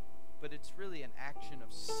 but it's really an action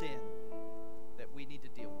of sin that we need to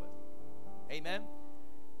deal with. Amen?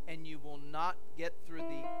 And you will not get through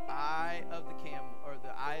the eye of the camel or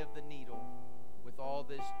the eye of the needle with all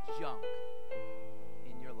this junk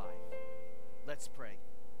in your life. Let's pray.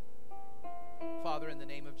 Father, in the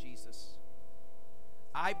name of Jesus,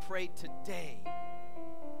 I pray today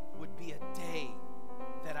would be a day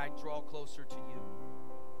that I draw closer to you.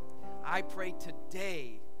 I pray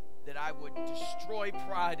today that I would destroy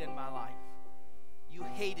pride in my life. You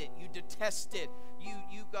hate it. You detest it.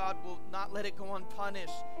 You, God, will not let it go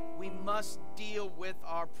unpunished. We must deal with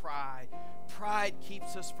our pride. Pride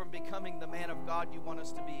keeps us from becoming the man of God you want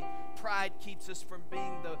us to be. Pride keeps us from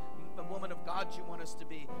being the woman of God you want us to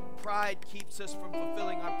be. Pride keeps us from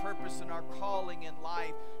fulfilling our purpose and our calling in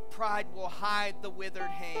life. Pride will hide the withered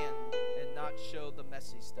hand and not show the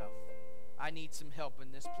messy stuff. I need some help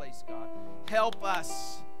in this place, God. Help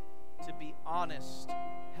us to be honest.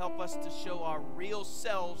 Help us to show our real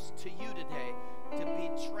selves to you today, to be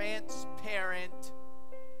transparent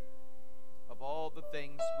of all the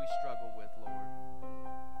things we struggle with,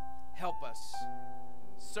 Lord. Help us.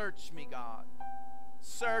 Search me, God.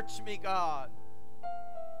 Search me, God.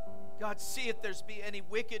 God, see if there's be any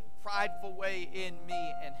wicked, prideful way in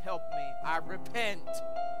me and help me. I repent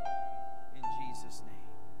in Jesus'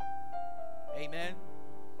 name. Amen.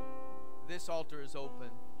 This altar is open.